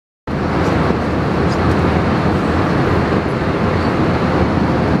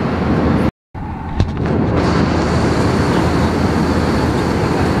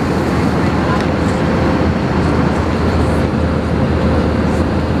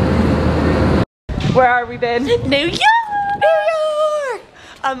Where are we, Ben? New York! New York!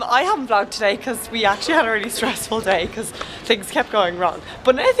 I haven't vlogged today because we actually had a really stressful day because things kept going wrong.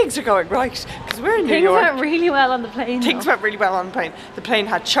 But now things are going right because we're in New York. Things went really well on the plane. Things went really well on the plane. The plane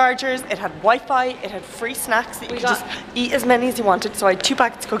had chargers, it had Wi-Fi, it had free snacks that you could just eat as many as you wanted. So I had 2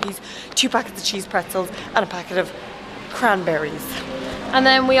 packets of cookies, 2 packets of cheese pretzels and a packet of cranberries. And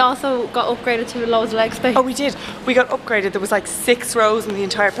then we also got upgraded to loads of leg space. Oh, we did. We got upgraded. There was like 6 rows in the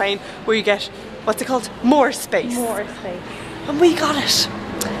entire plane where you get, what's it called? More space. More space. And we got it.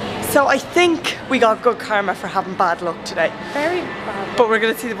 So I think we got good karma for having bad luck today. Very bad luck. But we're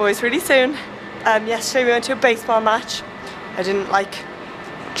going to see the boys really soon. Yesterday we went to a baseball match. I didn't like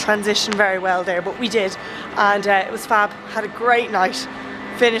transition very well there, but we did. And it was fab. Had a great night.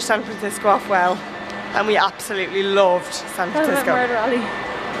 Finished San Francisco off well. And we absolutely loved San Francisco. Murder alley.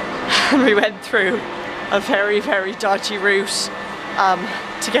 And we went through a very, very dodgy route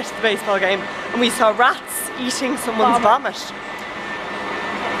to get to the baseball game. And we saw rats eating someone's vomit.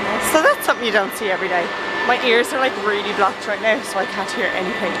 So that's something you don't see every day. My ears are like really blocked right now, so I can't hear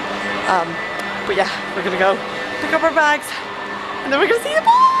anything. But yeah, we're gonna go pick up our bags and then we're gonna see the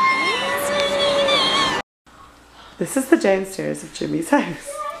boys! This is the downstairs of Jimmy's house.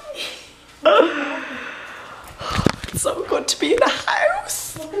 It's so good to be in the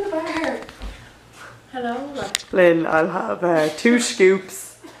house. Look in the bar. Hello. Lynn, I'll have 2 scoops.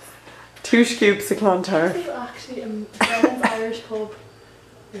 2 scoops of Clontarf. This is actually a friend's Irish pub.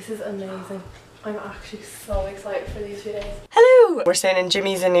 This is amazing. I'm actually so excited for these few days. Hello! We're staying in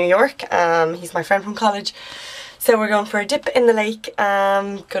Jimmy's in New York. He's my friend from college. So we're going for a dip in the lake.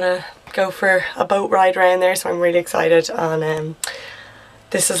 Gonna go for a boat ride around there, so I'm really excited. And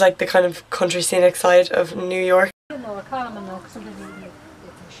this is like the kind of country scenic side of New York.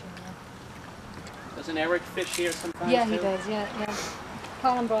 Doesn't Eric fish here sometimes? Yeah, he does, yeah.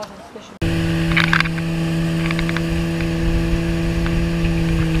 Colin brought his fishing.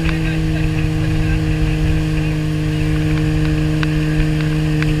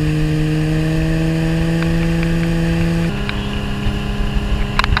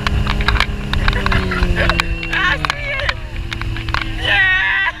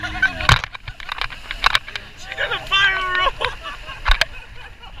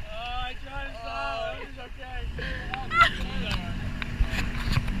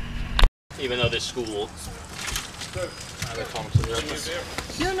 Even though this school.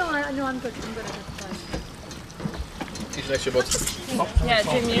 No, I'm good. I'm good at Teach next year, bud. Yeah,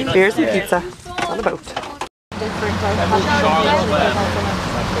 Jimmy. Here's the pizza on the boat.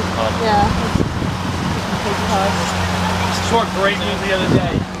 Yeah. Saw great news the other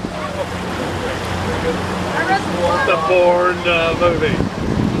day. The Bourne movie.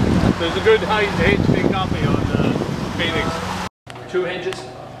 There's a good HD copy on Phoenix. 2 hinges,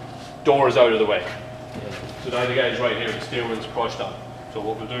 doors out of the way. So now the guy's right here, the steering wheel's crushed on. So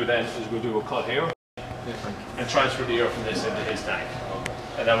what we'll do then is we'll do a cut here and transfer the air from this into his tank.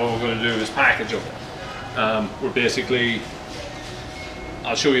 And then what we're going to do is package them. We're basically,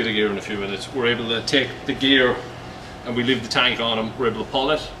 I'll show you the gear in a few minutes. We're able to take the gear and we leave the tank on them. We're able to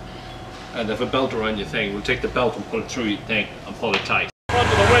pull it, and if a belt around your thing, we'll take the belt and put it through your thing and pull it tight. Front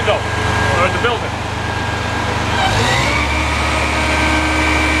of the window or in the building.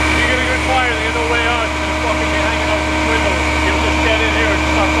 You get a good fire, there's no way out. You'll fucking be hanging out from the window. You'll just get in here and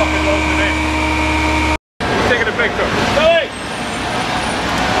start fucking loading it in. He's taking a picture. Billy!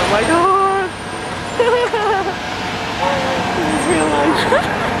 Oh my god! This is real life.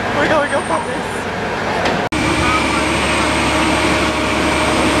 We're going up on this.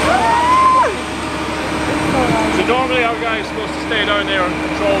 So normally our guy is supposed to stay down there and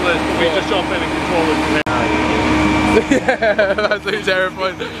control this, but we just jump in and control it from here. Yeah, that's so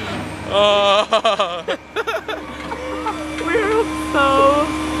terrifying. Oh. We're so...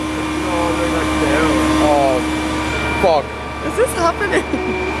 Oh, fuck. Is this happening?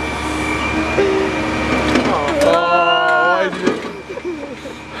 Oh, why did you...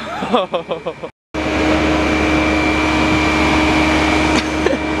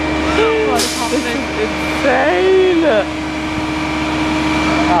 This is insane!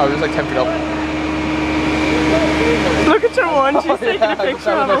 Oh, just like 10 feet up. Look at your one, she's taking a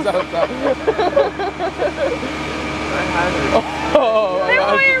picture of us.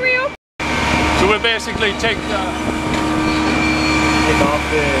 So we basically take off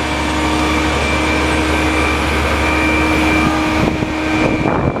the...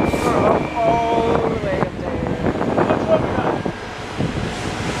 All the way up there.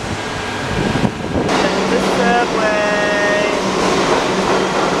 The subway.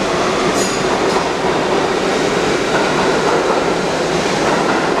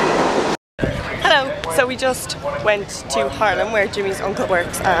 Hello. So we just went to Harlem where Jimmy's uncle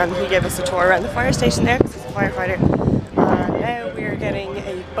works, and he gave us a tour around the fire station there because he's a firefighter. And now we're getting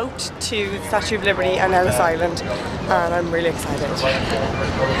a boat to the Statue of Liberty and Ellis Island, and I'm really excited.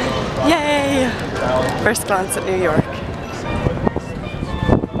 Yay! First glance at New York.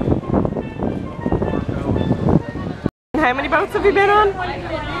 How many boats have you been on,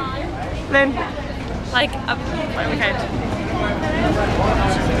 Lynn? Like, okay.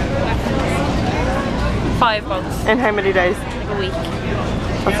 5 boats. In how many days? Like a week.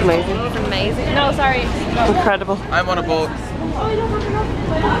 That's amazing. It's amazing. No, sorry. Incredible. I'm on a boat. Oh,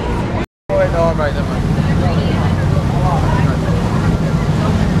 wait, no, I'm right, never mind.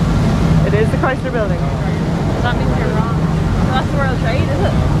 It is the Chrysler Building. That means you're wrong. That's the World Trade, is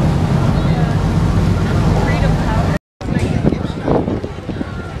it? Freedom Tower.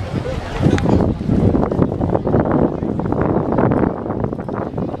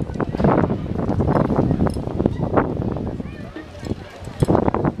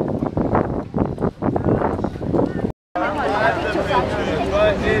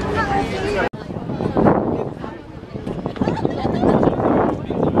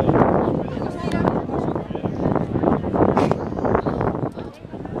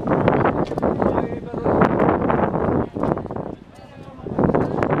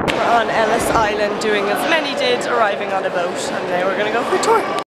 On Ellis Island doing as many did, arriving on a boat, and now we're going to go for a tour.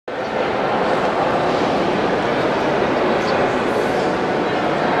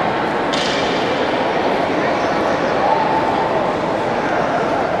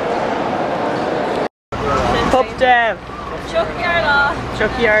 Pub Dev, Chucky Arlaw.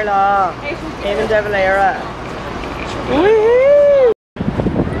 Chucky Arlaw, Eamon De Valera. Woohoo!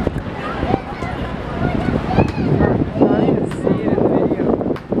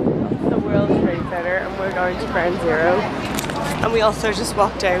 And we're going to Ground Zero, and we also just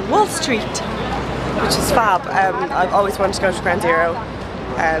walked down Wall Street, which is fab. I've always wanted to go to Ground Zero,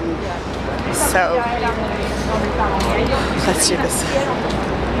 so let's do this.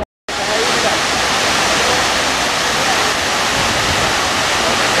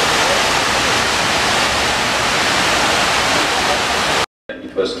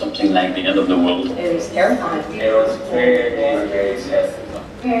 It was something like the end of the world. It was terrifying. It was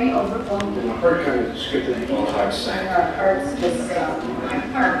Very overwhelming. Heart kind of skipped the detox sank. Our hearts just So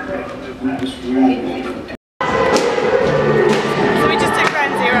we just did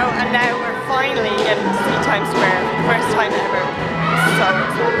Ground Zero, and now we're finally getting to see Times Square for the first time ever. So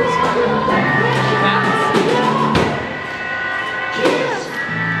excited.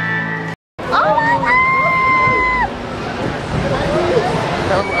 Oh my God!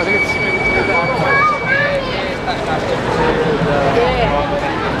 I think it's...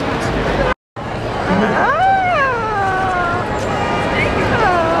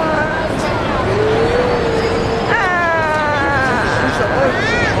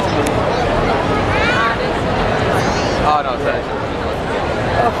 Oh no, sorry.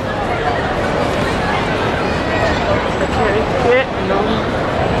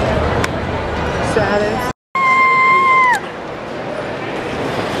 Silence.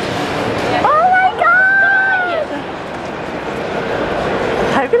 Oh my God!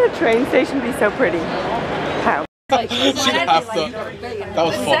 How can a train station be so pretty? How? She'd have to. That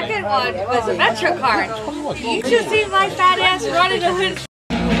was funny. Second one was a Metro card. You just see my fat ass running the hood.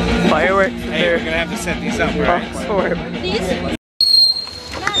 Fireworks. Hey, we're gonna have to set these up, right? Got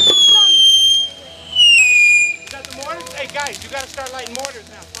the mortars? Hey guys, you gotta start lighting mortars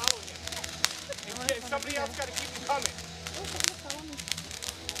now. Follow him. If somebody else gotta keep them coming.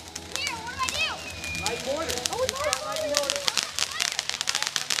 Here, what do I do? Light mortars. Oh, start lighting mortars.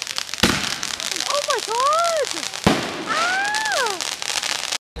 Oh my God! Ah!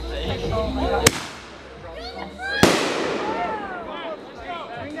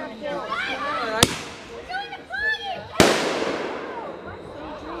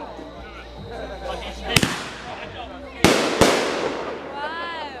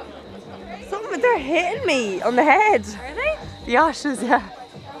 They're hitting me on the head. Are they? The ashes, yeah.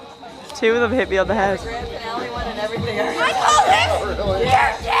 2 of them hit me on the head. I call this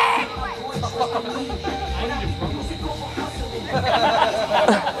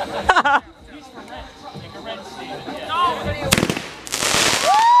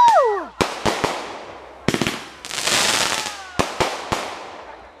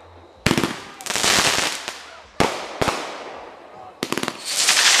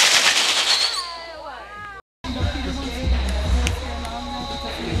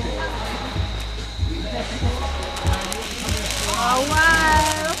Oh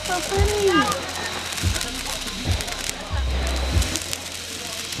wow, that's so pretty.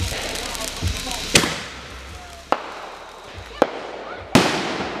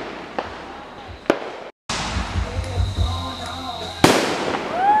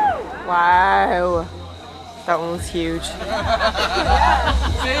 was huge.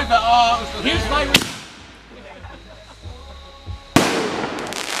 Here's my.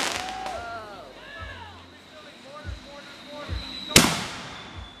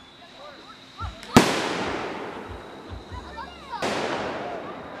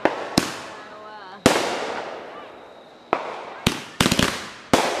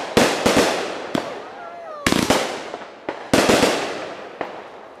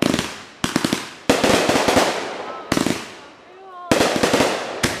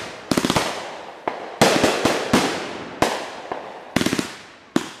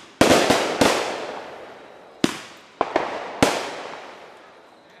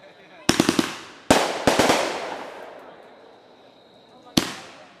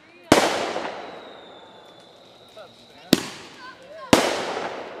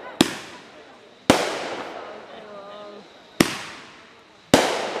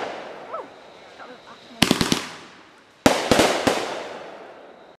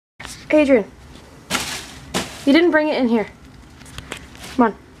 Adrian, you didn't bring it in here. Come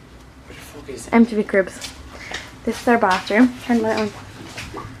on. Where the fuck is it? Empty the cribs. This is our bathroom. Turn the light on.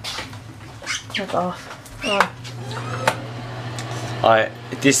 That's off. Alright,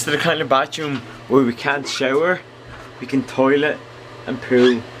 this is the kind of bathroom where we can't shower, we can toilet and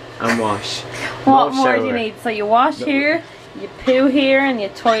poo and wash. What No more do you shower. need? So you wash here, you poo here, and you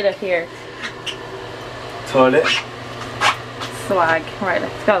toilet here. Toilet, Swag. Right,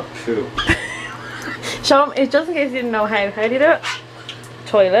 let's go. poo. Show them, just in case you didn't know how. How do you do it?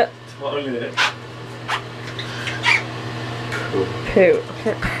 Toilet. Toilet. Poo.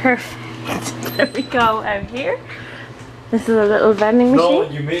 Okay, perfect. There we go out here. This is a little vending machine. No,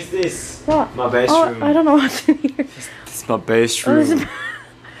 you missed this. What? My bedroom. Oh, I don't know what's in here. This is my bedroom.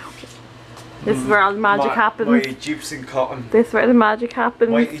 This is where all the magic happens. My Egyptian cotton. This is where the magic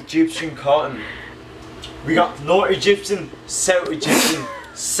happens. My Egyptian cotton. We got North Egyptian, South Egyptian,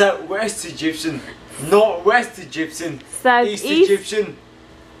 Southwest Egyptian, Northwest Egyptian, Southeast. East Egyptian,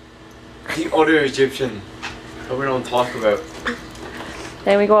 the other Egyptian that we don't talk about.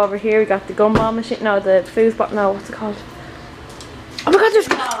 Then we go over here, we got the gumball machine, no, the foosball, no, what's it called? Oh my god,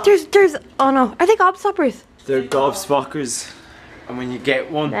 there's, oh no, are they gobstoppers? They're gobstoppers, and when you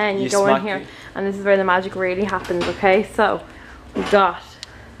get one, Then you go smack in here, it. and this is where the magic really happens, okay? So, we got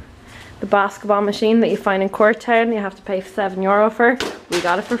the basketball machine that you find in Courtown, you have to pay €7 for. We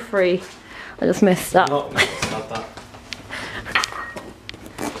got it for free. I just missed that. No, it's not that.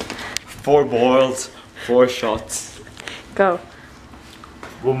 4 balls, 4 shots, Go.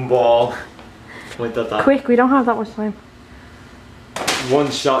 1 ball, point at that. Quick, we don't have that much time.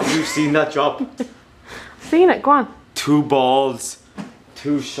 1 shot, you've seen that drop. Seen it, go on. 2 balls,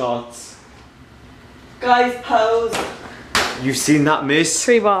 2 shots. Guys, pose. You've seen that miss.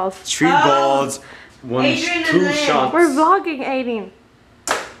 3 balls. 3 balls, 1, Adrian 2 and Lynn. shots. We're vlogging, Aideen.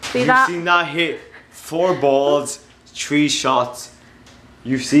 See You've that? seen that hit. 4 balls, 3 shots.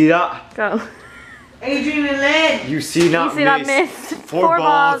 You see that? Go. Adrian and Lynn. You see that You see that miss? 4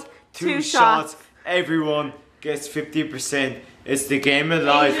 balls, 2 2 shots. Everyone gets 50%. It's the game of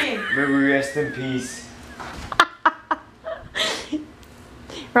life. Adrian. May we rest in peace.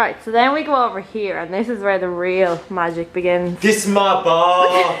 Right, so then we go over here, and this is where the real magic begins. This is my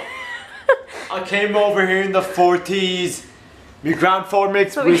ball. I came over here in the 40s. My grandfather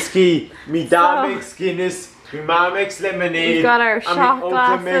makes whiskey. My dad makes Guinness. My mom makes lemonade. We've got our and shot my uncle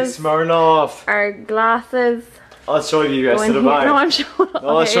glasses. makes Smirnoff. Our glasses. I'll show you the rest Go of in the here. bar. No, I'm showing.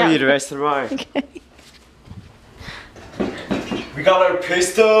 No, I'll show you the rest of the bar. Okay. We got our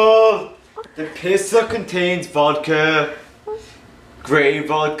pistol. The pistol contains vodka, grey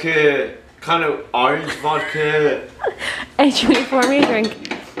vodka, kind of orange vodka. Adrian, pour me a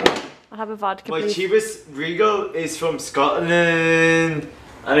drink. I'll have a vodka, My please. cheapest Regal is from Scotland,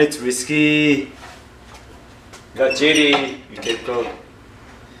 and it's whiskey. Got JD, you typical.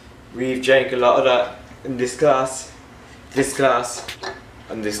 We've drank a lot of that in this glass,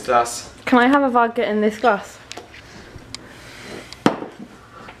 and this glass. Can I have a vodka in this glass?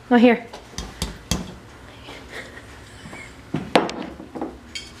 No, here.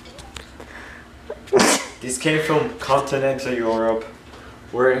 This came from continental Europe.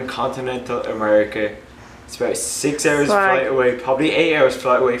 We're in continental America. It's about 6 hours flight away, probably 8 hours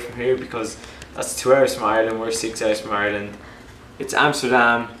flight away from here because that's 2 hours from Ireland, we're 6 hours from Ireland. It's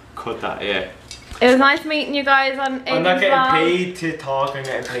Amsterdam, cut that, yeah. It was nice meeting you guys on I'm not Aiden's getting vlog. paid to talk, I'm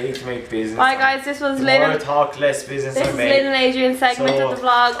getting paid to make business. Bye guys, this was The Lynn more I and, talk, less business this I is make. Lynn and Adrian's segment So, of the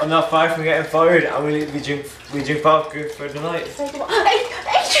vlog. I'm not far from getting fired and we drink vodka for the night.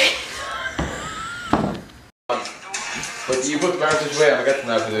 Adrian! But you put garbage away, I get to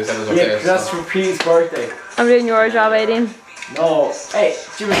know because they said it was Yeah, okay. 'cause that's for Pete's birthday. I'm doing your job, Aideen. No. Hey,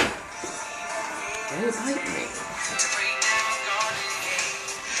 Jimmy. Hey, bite me.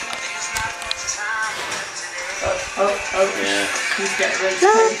 Oh, yeah. He's getting ready.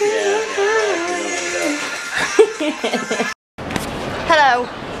 Hello.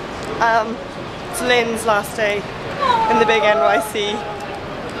 It's Lynn's last day in the big NYC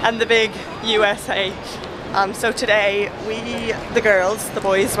and the big USA. So today the girls, the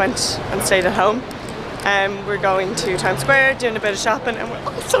boys went and stayed at home. We're going to Times Square, doing a bit of shopping, and we're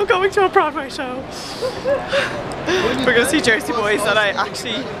also going to a Broadway show. We're going to see Jersey Boys, and I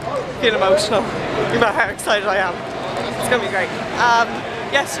actually feel emotional about how excited I am. It's going to be great.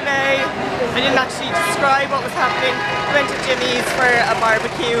 Yesterday, I didn't actually describe what was happening. We went to Jimmy's for a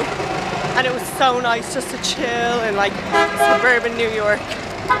barbecue, and it was so nice just to chill in like suburban New York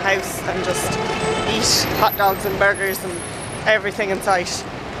house and just eat hot dogs and burgers and everything in sight.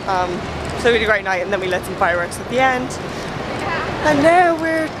 So we had a great night, and then we lit some fireworks at the end. And now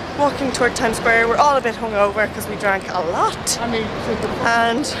we're walking toward Times Square. We're all a bit hungover because we drank a lot. And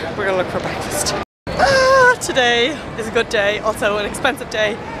we're gonna look for breakfast. Today is a good day, also an expensive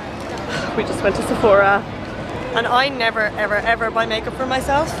day. We just went to Sephora. And I never ever buy makeup for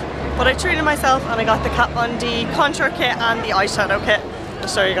myself. But I treated myself and I got the Kat Von D contour kit and the eyeshadow kit. I'll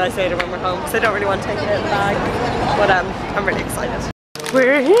show you guys later when we're home because I don't really want to take it in the bag. But I'm really excited.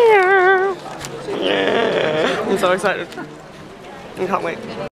 We're here! Yeah! I'm so excited. I can't wait.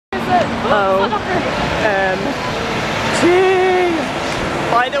 OMG!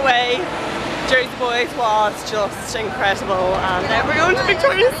 By the way, Jersey Boys was just incredible, and then we're going to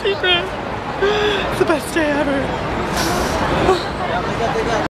Victoria's Secret. It's the best day ever.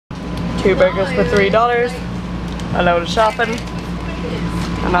 2 burgers for $3, a load of shopping,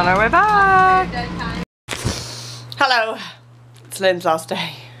 and on our way back. Hello, it's Lynn's last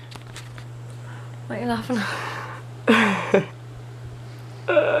day. Why are you laughing?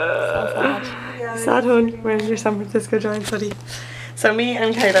 So sad. Sad hun, where's your San Francisco Giants hoodie? So me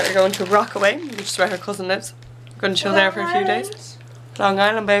and Kayla are going to Rockaway, which is where her cousin lives. We're going to chill there for a few days. Long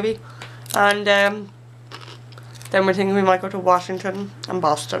Island, baby. And then we're thinking we might go to Washington and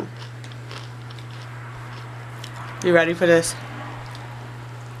Boston. You ready for this?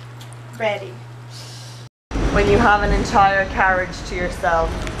 Ready. When you have an entire carriage to yourself.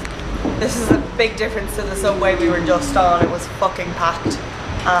 This is a big difference to the subway we were just on. It was fucking packed.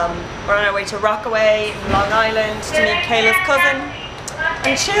 We're on our way to Rockaway in Long Island to meet Kayla's cousin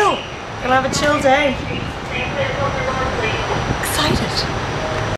and chill. We're gonna have a chill day.